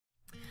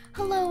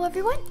Hello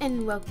everyone,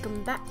 and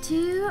welcome back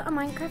to a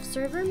Minecraft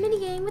server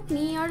minigame with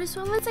me,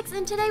 Artist116,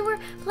 and today we're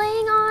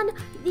playing on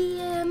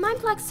the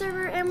Mineplex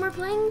server, and we're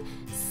playing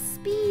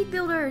speed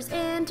builders,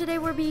 and today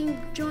we're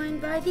being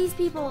joined by these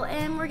people,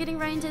 and we're getting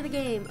right into the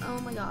game. Oh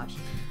my gosh.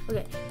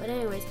 Okay, but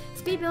anyways,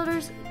 speed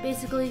builders,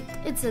 basically,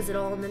 it says it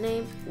all in the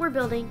name. We're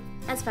building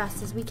as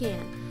fast as we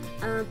can.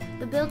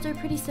 The builds are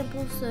pretty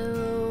simple,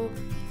 so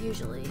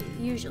usually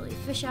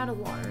fish out of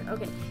water.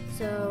 Okay,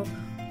 so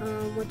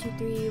 1, 2,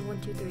 3,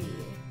 1, 2, 3.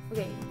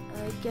 Okay,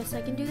 I guess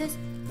I can do this.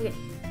 Okay.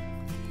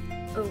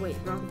 Oh wait,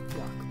 wrong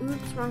block.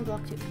 Oops, wrong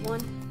block too. 1,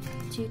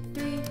 2,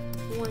 3,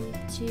 1,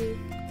 2.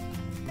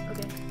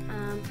 Okay.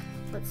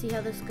 Let's see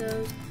how this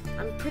goes.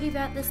 I'm pretty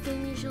bad at this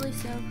game usually,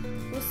 so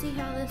we'll see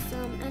how this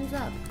ends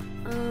up.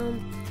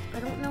 I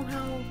don't know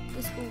how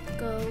this will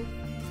go.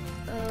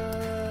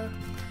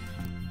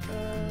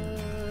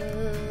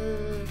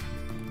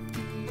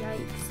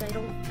 Yikes! I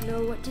don't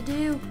know what to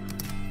do.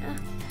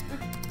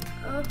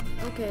 Oh,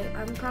 okay,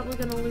 I'm probably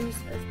gonna lose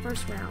the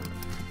first round.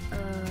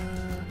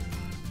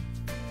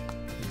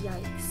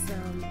 Yikes.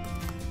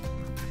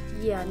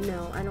 Yeah,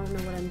 no, I don't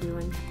know what I'm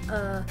doing.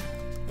 I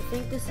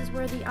think this is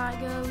where the eye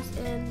goes,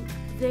 and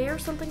there,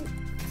 something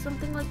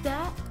like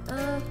that.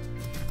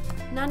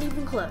 Not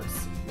even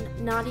close.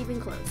 Not even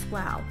close.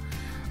 Wow.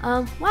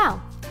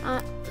 Wow.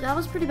 That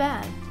was pretty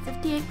bad.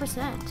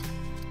 58%.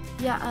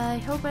 Yeah, I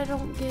hope I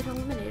don't get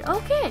eliminated.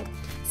 Okay,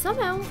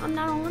 somehow I'm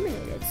not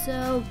eliminated,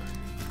 so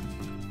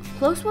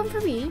close one for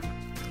me.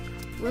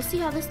 We'll see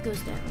how this goes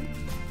down.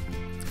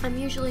 I'm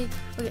usually,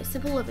 okay,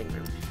 simple living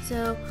room.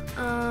 So,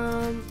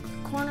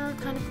 corner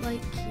kind of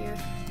like here,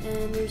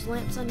 and there's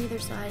lamps on either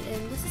side,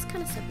 and this is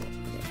kind of simple.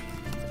 Okay,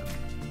 so,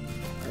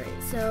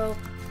 alright, so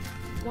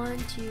 1,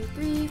 2,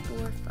 3, 4,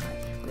 5.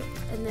 Okay,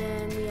 and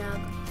then we have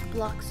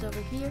blocks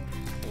over here,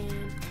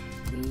 and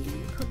we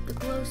put the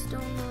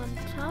glowstone on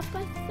top,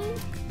 I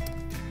think.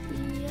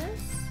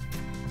 Yes.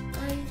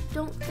 I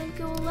don't think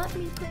it will let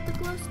me put the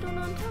glowstone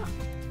on top.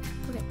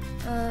 Okay,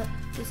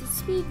 this is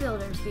speed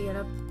builders. We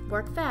gotta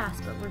work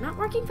fast, but we're not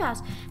working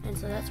fast, and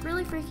so that's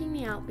really freaking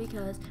me out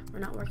because we're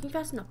not working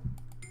fast enough.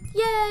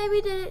 Yay,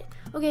 we did it!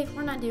 Okay,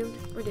 we're not doomed.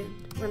 We're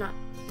doomed. We're not.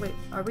 Wait,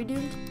 are we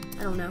doomed?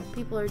 I don't know.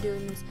 People are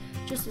doing this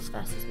just as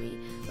fast as me.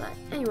 But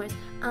anyways,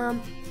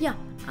 yeah,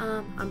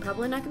 I'm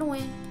probably not gonna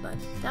win, but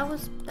that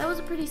was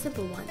a pretty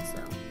simple one.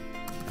 So,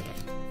 okay.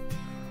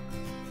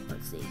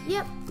 Let's see.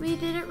 Yep, we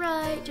did it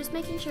right. Just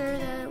making sure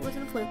that it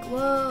wasn't a fluke.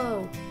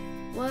 Whoa.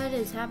 What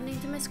is happening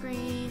to my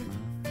screen?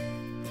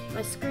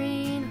 My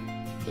screen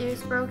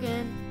is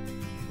broken.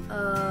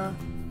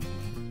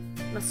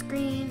 My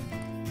screen's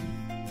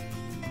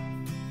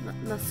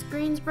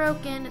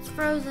broken. It's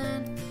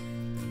frozen.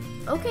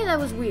 Okay, that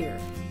was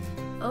weird.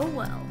 Oh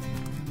well.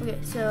 Okay,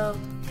 so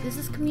this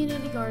is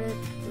community garden.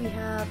 We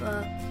have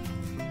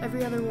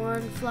every other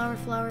one. Flower,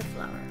 flower,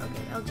 flower.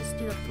 Okay, I'll just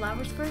do the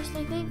flowers first,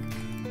 I think.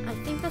 I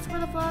think that's where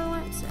the flower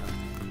went, so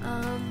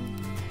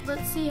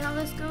let's see how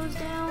this goes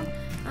down.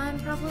 I'm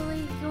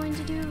probably going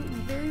to do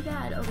very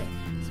bad. Okay,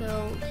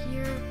 so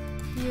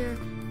here.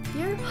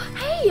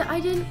 Hey, I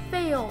didn't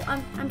fail.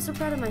 I'm so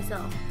proud of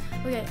myself.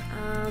 Okay,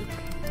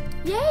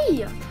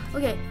 yay!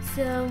 Okay,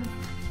 so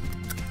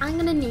I'm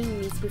gonna name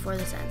these before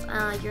this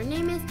ends. Your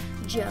name is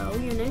Joe,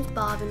 your name's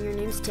Bob, and your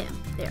name's Tim.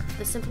 There,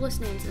 the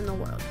simplest names in the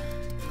world.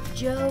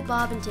 Joe,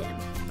 Bob, and Tim.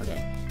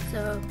 Okay,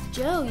 so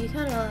Joe, you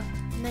got a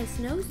nice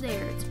nose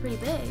there. It's pretty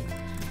big.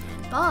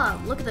 And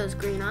Bob, look at those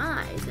green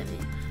eyes. I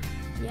mean,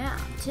 yeah,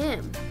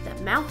 Tim,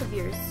 that mouth of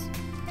yours,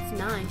 it's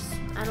nice.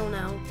 I don't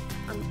know.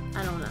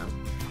 I don't know.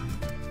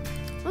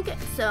 Okay,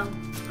 so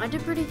I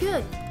did pretty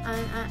good.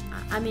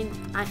 I mean,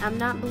 I'm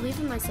not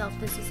believing myself.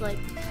 This is like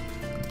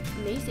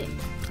amazing.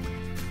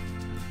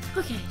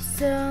 Okay,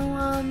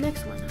 so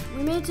next one.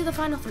 We made it to the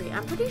final 3.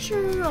 I'm pretty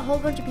sure a whole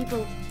bunch of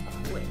people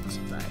quit,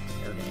 but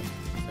okay.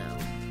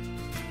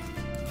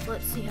 So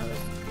let's see how this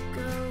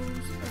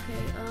goes.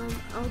 Okay,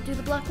 I'll do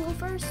the black wool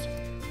first.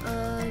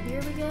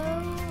 Here we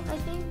go. I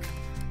think.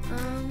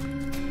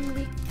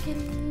 We can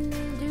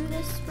do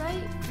this,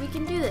 right? We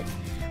can do this.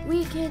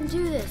 We can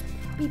do this.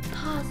 Be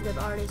positive,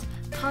 artists.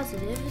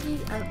 Positivity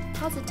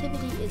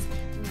is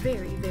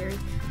very, very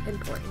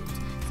important.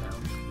 So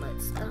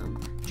let's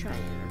try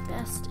our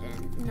best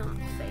and not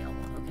fail.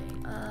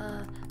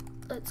 Okay.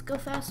 Let's go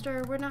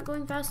faster. We're not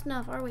going fast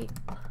enough, are we?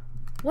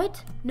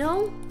 What?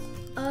 No?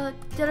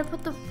 Did I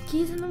put the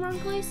keys in the wrong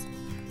place?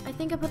 I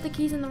think I put the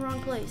keys in the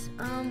wrong place.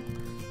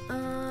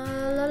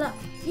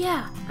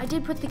 Yeah, I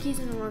did put the keys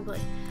in the wrong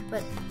place,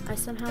 but I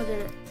somehow did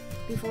it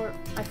before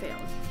I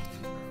failed.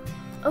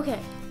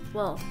 Okay,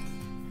 well,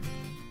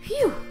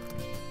 phew.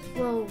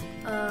 Well,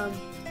 I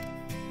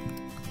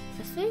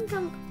think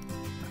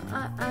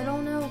I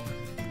don't know.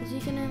 Is he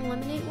gonna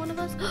eliminate one of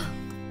us?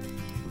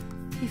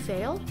 He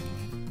failed?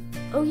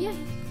 Oh yeah.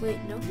 Wait,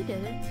 no, he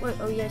didn't. Wait,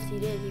 oh yes, he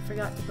did. He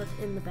forgot to put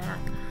it in the back.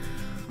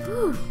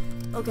 Whew.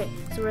 Okay,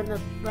 so we're in the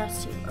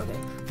last 2. Okay,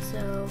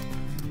 so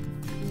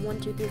 1,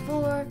 2, 3,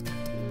 4.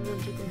 1,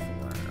 2, 3,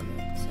 4.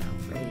 Okay,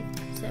 so ready,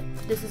 set.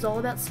 This is all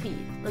about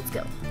speed. Let's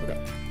go.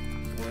 Okay.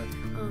 4.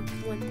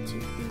 1, 2,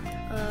 3.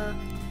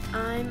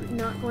 I'm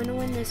not going to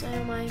win this, I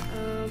don't mind.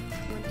 1,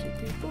 2,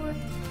 3, 4, 4,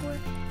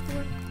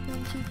 4.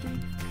 1, 2, 3,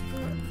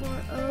 4,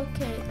 4.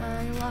 Okay,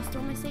 I lost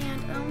all my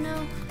sand. Oh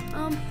no.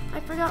 I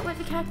forgot what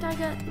the cacti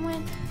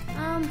went.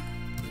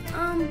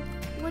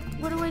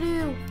 What do I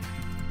do?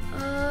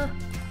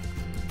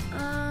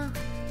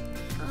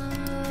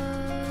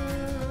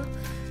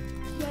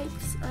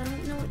 Yikes, I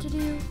don't know what to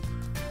do.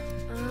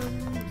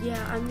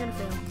 Yeah, I'm gonna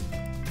fail.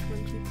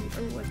 1, 2, 3.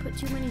 Oh, I put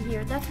too many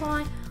here. That's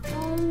why.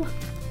 Oh.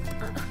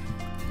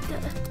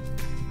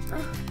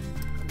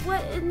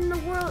 What in the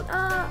world?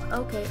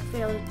 Okay,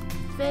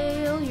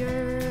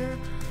 failure.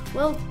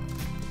 Well,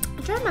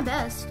 I tried my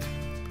best.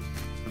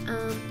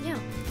 Yeah.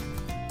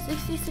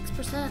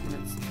 66%,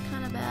 that's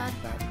kind of bad,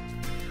 but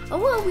oh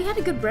well, we had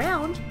a good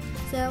round.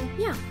 So,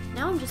 yeah,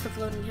 now I'm just a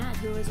floating head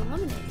who is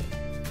eliminated.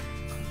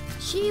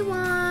 She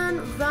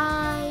won,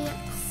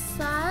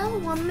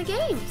 Rysile won the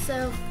game,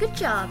 so good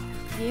job,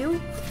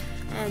 you.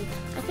 And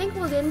I think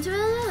we'll get into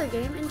another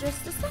game in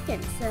just a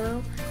second,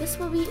 so this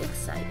will be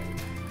exciting.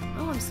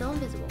 Oh, I'm so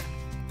invisible.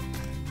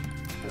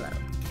 Hello.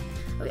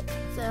 Okay,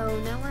 so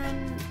now we're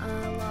in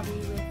a lobby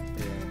with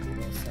 3 other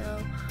people,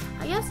 so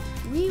I guess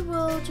we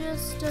will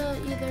just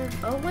either...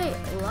 Oh wait,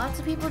 lots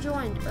of people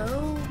joined.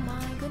 Oh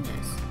my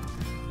goodness.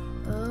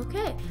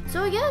 Okay,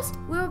 so I guess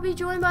we'll be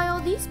joined by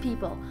all these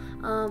people.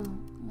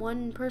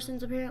 One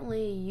person's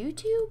apparently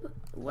YouTube,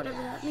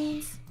 whatever that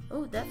means.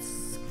 Oh, that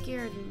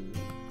scared me.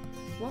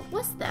 What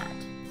was that?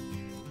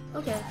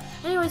 Okay,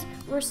 anyways,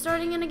 we're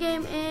starting in a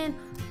game in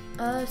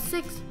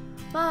 6,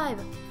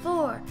 5,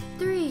 4,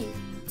 3,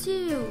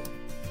 2,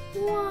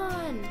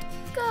 1,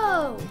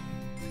 go!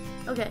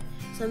 Okay,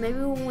 so maybe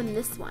we'll win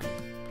this one.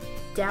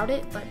 Doubt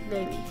it, but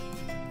maybe.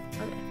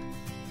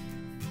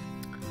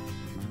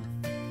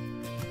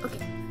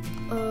 Okay.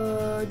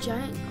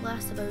 Giant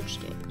glass of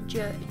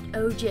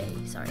OJ,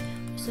 sorry.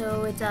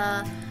 So it's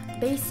a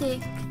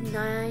basic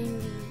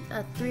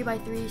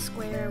 3x3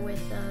 square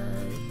with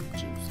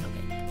juice.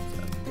 Okay,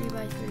 so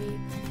 3x3,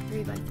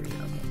 3x3.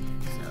 Okay,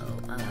 so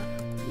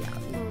yeah,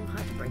 we'll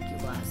have to break your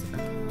glass.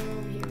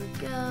 Here we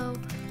go.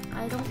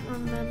 I don't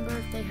remember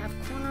if they have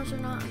corners or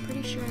not. I'm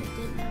pretty sure it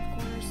didn't have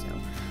corners, so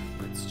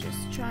let's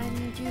just try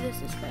and do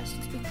this as fast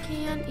as we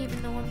can,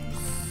 even though I'm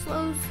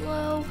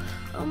slow.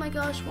 Oh my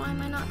gosh, why am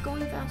I not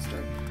going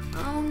faster?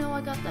 Oh no,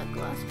 I got that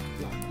glass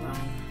block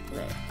wrong.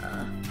 Okay,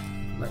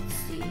 let's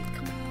see,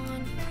 come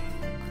on.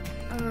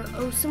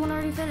 Oh, someone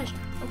already finished.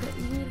 Okay,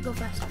 we need to go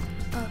faster.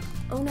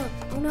 Oh no.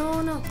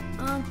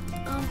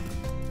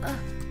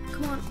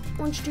 Come on,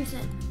 orange juice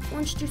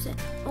in.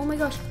 Oh my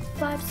gosh,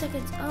 5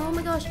 seconds. Oh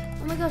my gosh.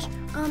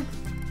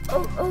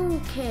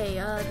 Okay,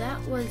 that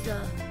was,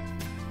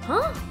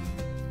 huh?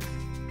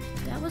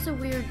 That was a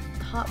weird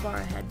hotbar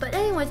I had. But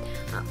anyways,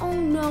 oh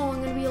no,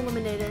 I'm gonna be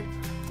eliminated.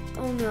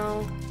 Oh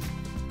no.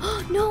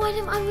 No, I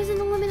wasn't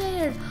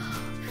eliminated.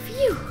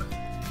 Phew.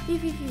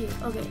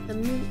 Okay, the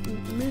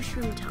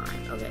mushroom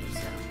time. Okay,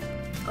 so,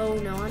 oh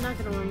no, I'm not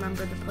gonna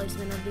remember the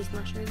placement of these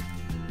mushrooms.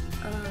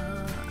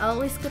 I'll at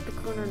least get the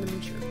corner in the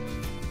mushroom.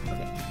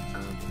 Okay,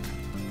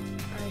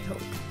 I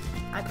hope.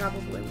 I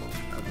probably won't.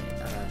 Okay,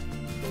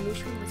 the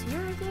mushroom was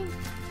here, I think.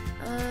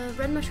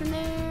 Red mushroom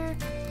there.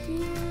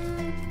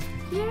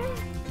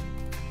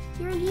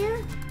 Here and here?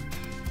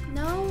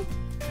 No?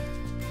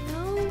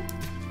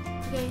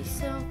 Okay,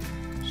 so,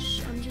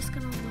 I'm just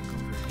gonna look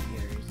over at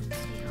yours and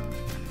see how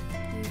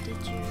you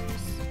did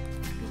yours,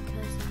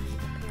 because I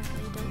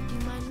apparently don't do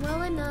mine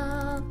well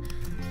enough.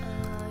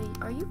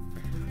 Are you?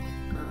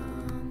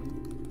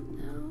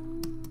 No.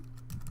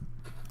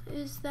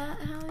 Is that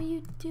how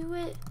you do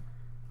it?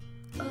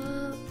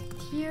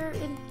 Here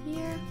and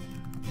here?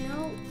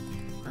 No.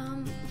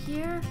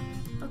 Here?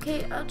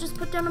 Okay, I'll just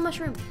put down a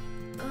mushroom.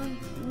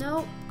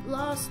 No,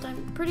 lost.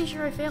 I'm pretty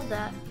sure I failed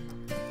that.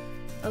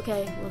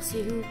 Okay, we'll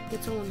see who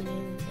gets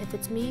eliminated. If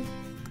it's me,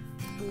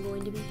 I'm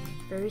going to be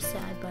very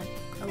sad, but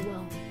oh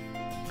well.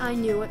 I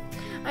knew it.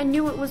 I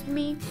knew it was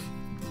me.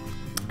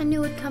 I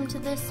knew it'd come to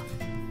this.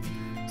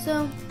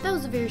 So, that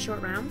was a very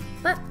short round,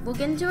 but we'll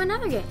get into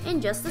another game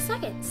in just a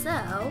second.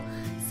 So,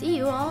 see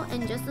you all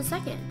in just a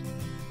second.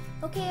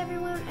 Okay,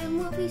 everyone, and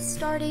we'll be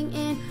starting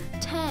in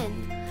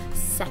 10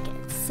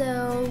 seconds.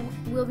 So,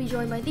 we'll be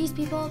joined by these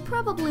people,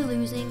 probably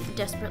losing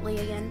desperately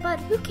again, but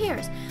who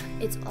cares?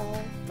 It's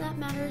all that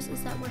matters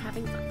is that we're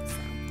having fun, so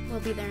we'll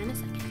be there in a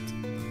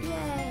second.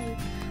 Yay!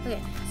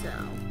 Okay, so,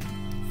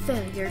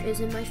 failure is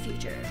in my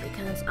future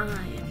because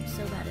I am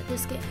so bad at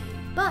this game,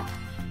 but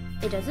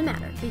it doesn't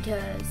matter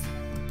because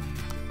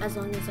as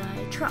long as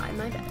I try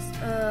my best.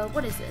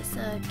 What is this?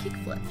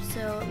 Kickflip,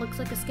 so it looks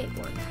like a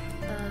skateboard.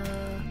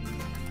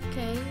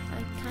 Okay,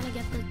 I kind of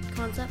get the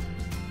concept.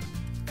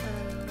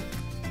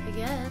 I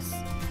guess.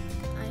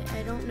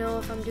 I don't know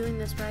if I'm doing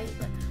this right,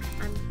 but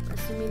I'm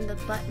assuming the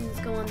buttons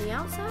go on the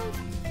outside.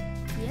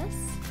 Yes.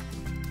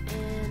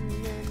 And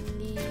then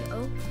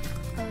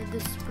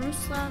the spruce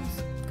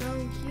slabs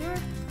go here.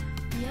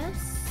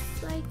 Yes,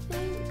 I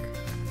think.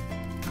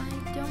 I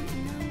don't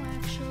know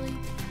actually.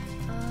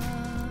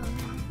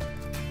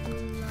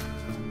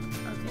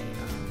 Okay,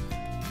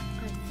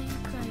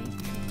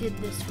 did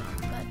this wrong,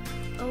 but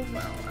oh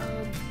well.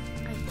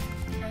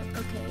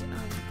 Okay.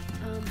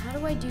 How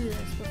do I do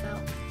this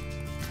without?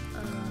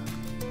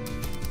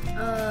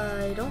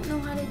 I don't know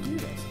how to do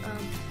this.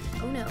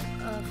 Oh no.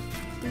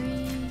 3,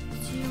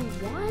 2,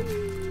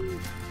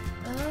 1.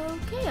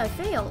 Okay, I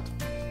failed.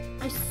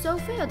 I so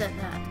failed at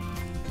that.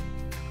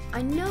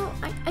 I know.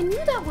 I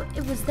knew that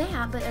it was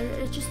that, but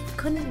I just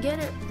couldn't get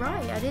it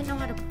right. I didn't know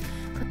how to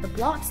put the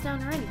blocks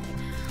down or anything.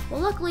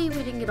 Well, luckily we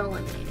didn't get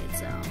eliminated,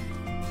 so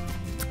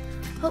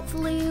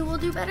hopefully we'll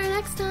do better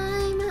next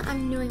time.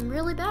 I'm doing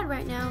really bad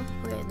right now.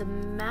 Okay, the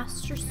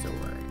Master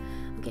Sword.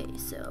 Okay,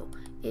 so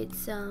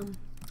it's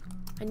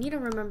I need to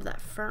remember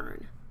that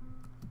fern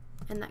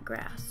and that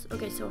grass.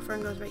 Okay, so a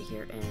fern goes right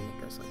here and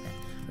it goes like that.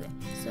 Okay,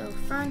 so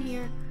fern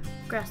here,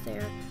 grass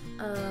there,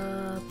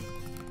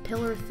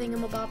 pillar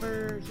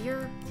thingamabobber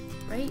here,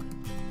 right?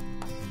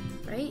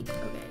 Right?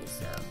 Okay,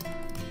 so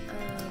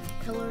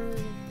pillar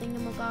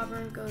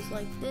thingamabobber goes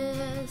like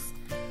this,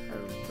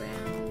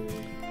 around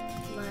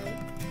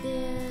like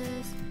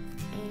this,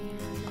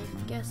 and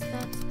I guess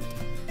that's,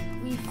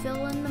 we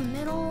fill in the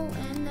middle,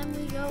 and then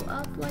we go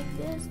up like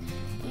this,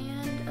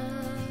 and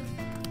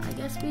I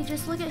guess we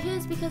just look at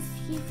his because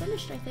he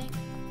finished, I think.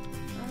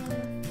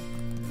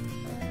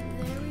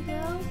 There we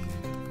go.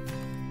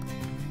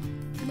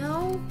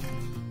 No,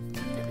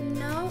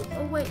 no,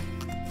 oh wait,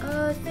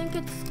 I think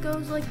it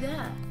goes like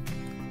that.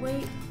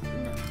 Wait,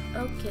 no,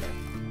 okay.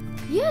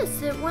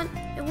 Yes, it went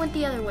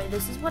the other way.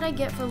 This is what I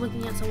get for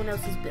looking at someone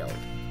else's build.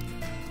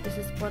 This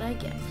is what I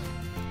get.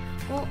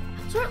 Well,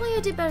 certainly I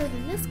did better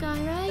than this guy,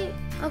 right?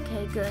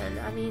 Okay, good.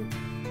 I mean,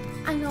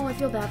 I know I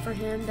feel bad for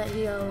him that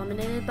he got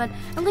eliminated, but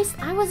at least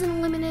I wasn't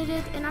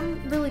eliminated, and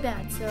I'm really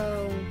bad,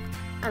 so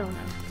I don't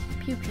know.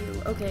 Pew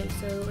pew. Okay,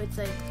 so it's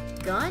a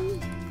gun?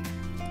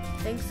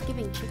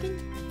 Thanksgiving chicken?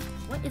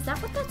 What? Is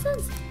that what that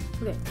says?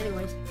 Okay,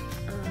 anyways.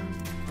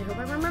 I hope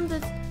I remember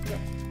this. Okay,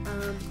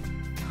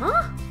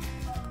 huh?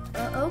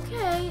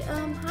 Okay,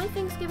 hi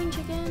Thanksgiving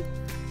chicken.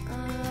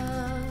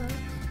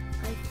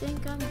 I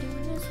think I'm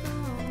doing this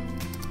wrong.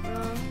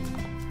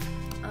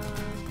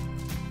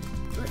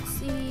 Let's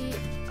see,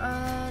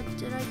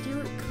 did I do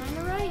it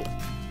kinda right?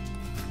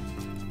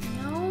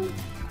 No?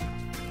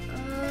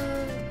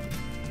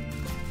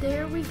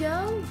 There we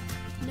go?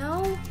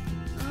 No?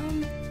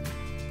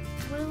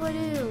 What do I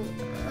do?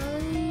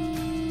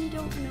 I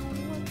don't know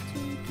what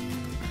to do.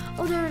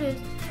 Oh, there it is.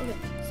 Okay,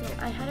 so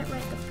I had it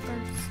right the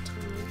first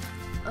time.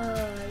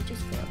 I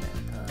just failed it.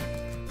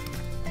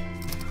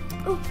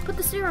 Oh, put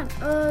the steer on.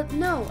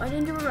 No, I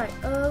didn't do it right.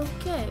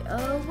 Okay,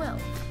 well.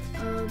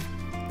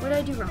 What did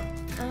I do wrong?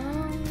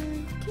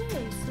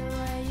 Okay, so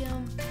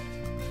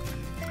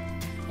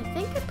I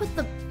think I put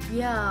the,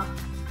 yeah.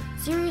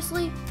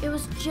 Seriously, it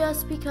was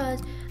just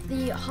because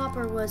the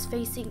hopper was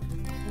facing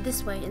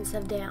this way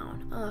instead of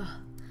down. Ugh.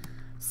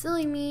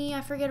 Silly me,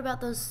 I forget about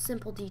those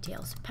simple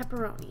details.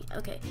 Pepperoni.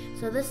 Okay,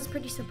 so this is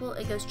pretty simple.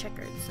 It goes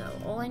checkered. So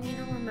all I need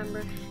to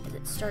remember is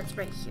it starts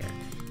right here.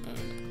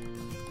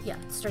 And yeah,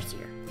 it starts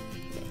here.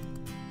 Okay.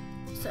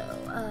 So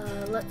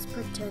let's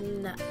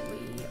pretend that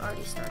we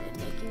already started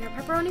making our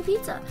pepperoni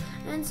pizza.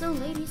 And so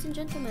ladies and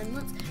gentlemen,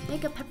 let's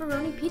make a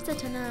pepperoni pizza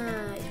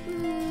tonight.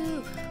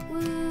 Woo!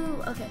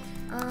 Woo! Okay,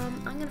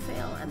 I'm gonna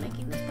fail at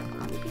making this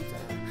pepperoni pizza.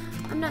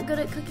 I'm not good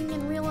at cooking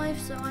in real life,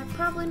 so I'm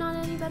probably not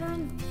any better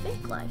in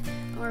fake life,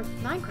 or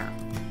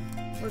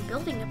Minecraft, or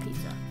building a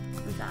pizza,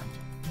 in fact.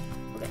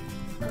 Okay,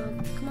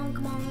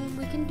 come on,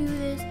 we can do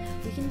this,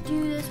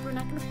 we're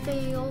not gonna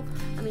fail.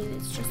 I mean,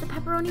 it's just a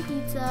pepperoni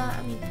pizza,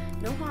 I mean,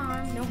 no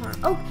harm.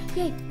 Oh,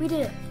 yay, we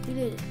did it, we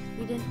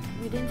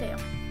didn't fail.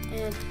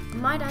 And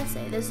might I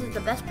say, this is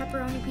the best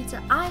pepperoni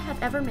pizza I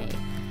have ever made.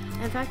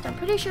 In fact, I'm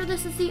pretty sure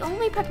this is the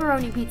only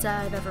pepperoni pizza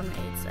I've ever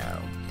made, so.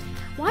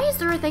 Why is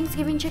there a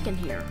Thanksgiving chicken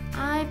here?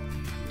 I'm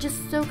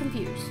just so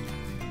confused.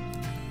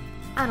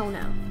 I don't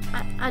know.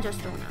 I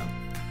just don't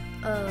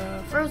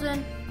know.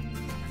 Frozen.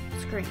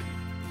 Screen.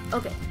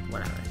 Okay,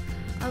 whatever.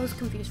 I was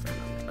confused for a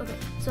moment. Okay,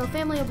 so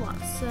family of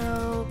blocks.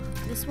 So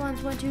this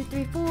one's 1, 2,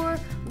 3, 4.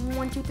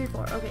 1, 2, 3,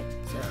 4. Okay,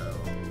 so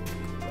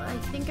I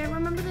think I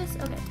remember this.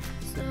 Okay,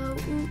 so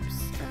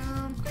oops.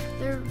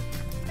 They're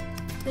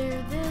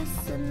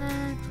this and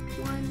then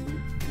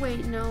 1.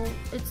 Wait, no,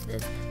 it's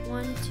this.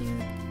 1, 2,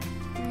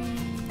 3.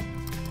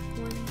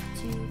 1,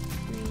 2,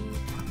 3,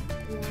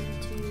 1,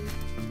 2,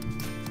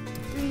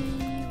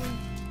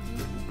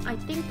 3. I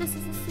think this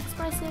is a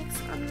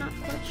 6x6. I'm not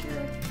quite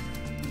sure.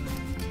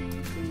 1,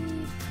 2, 3.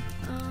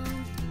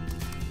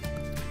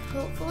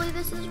 Hopefully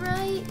this is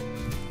right.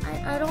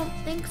 I don't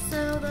think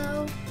so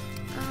though.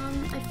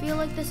 I feel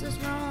like this is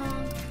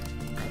wrong.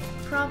 I'm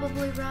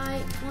probably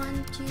right.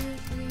 1, 2,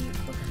 3,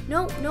 4.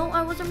 No,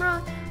 I wasn't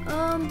right.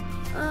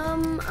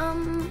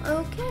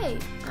 Okay.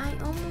 I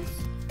almost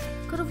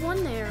could have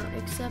won there,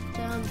 except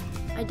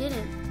I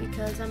didn't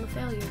because I'm a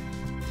failure.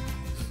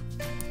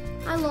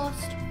 I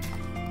lost.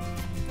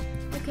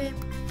 Okay.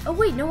 Oh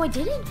wait, no, I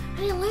didn't.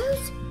 I didn't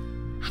lose.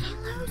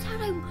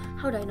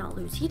 How did I not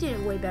lose? He did it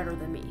way better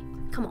than me.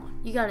 Come on,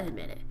 you gotta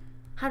admit it.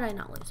 How did I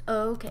not lose?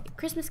 Okay,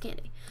 Christmas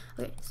candy.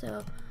 Okay,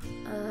 so,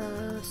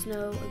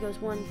 snow, it goes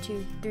 1,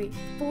 2, 3,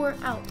 4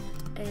 out,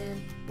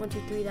 and 1, 2,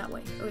 3 that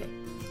way. Okay,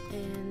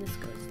 and this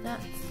goes,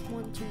 that's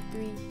 1, 2,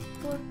 3,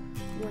 4,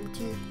 1,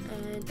 2,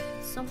 and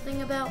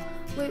something about,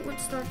 wait, what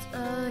starts,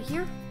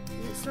 here?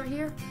 Does it start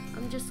here?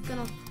 I'm just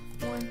gonna,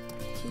 1,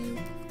 2,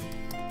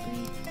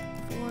 3,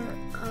 4,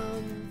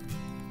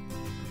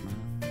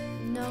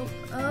 no,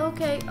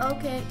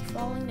 okay,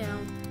 falling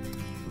down.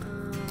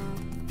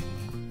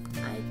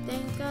 I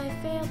think I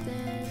failed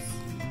this.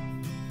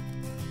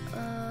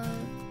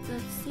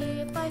 Let's see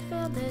if I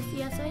failed this.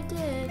 Yes, I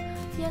did.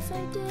 Yes,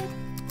 I did.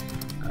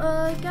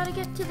 I gotta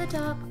get to the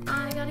top.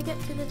 I gotta get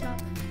to the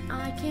top.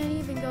 I can't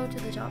even go to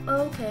the top.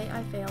 Okay,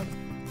 I failed.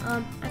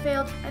 I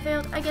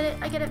failed. I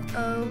get it.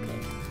 Okay.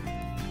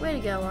 Way to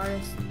go,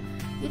 artist.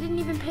 You didn't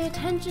even pay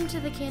attention to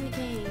the candy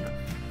cane.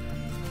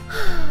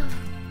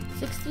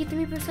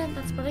 63%,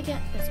 that's what I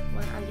get. That's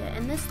what I get.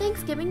 And this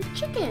Thanksgiving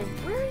chicken.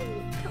 Where did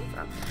it come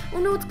from? Oh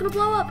no, it's gonna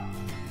blow up.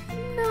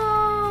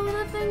 No,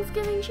 the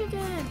Thanksgiving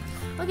chicken.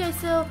 Okay,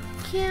 so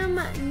Kim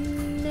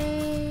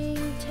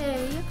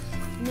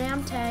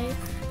Namte,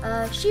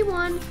 she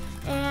won,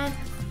 and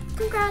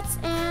congrats.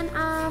 And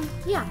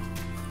yeah,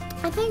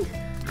 I think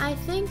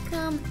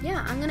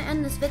yeah, I'm gonna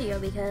end this video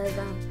because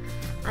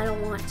I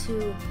don't want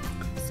to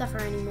suffer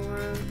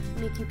anymore,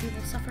 make you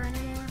people suffer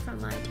anymore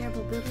from my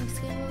terrible building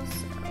skills.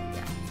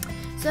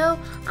 So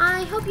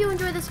I hope you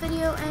enjoyed this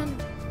video,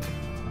 and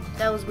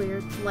that was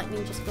weird.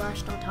 Lightning just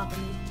flashed on top of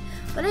me.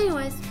 But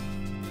anyways,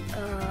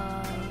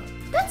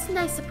 that's a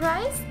nice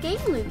surprise. Game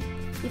loot.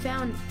 You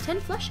found 10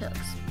 flesh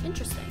hooks.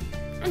 Interesting.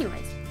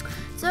 Anyways,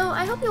 so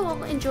I hope you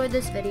all enjoyed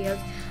this video,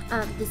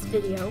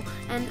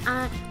 and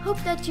I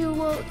hope that you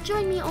will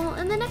join me all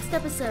in the next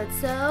episode.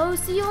 So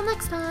see you all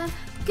next time.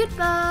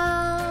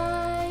 Goodbye.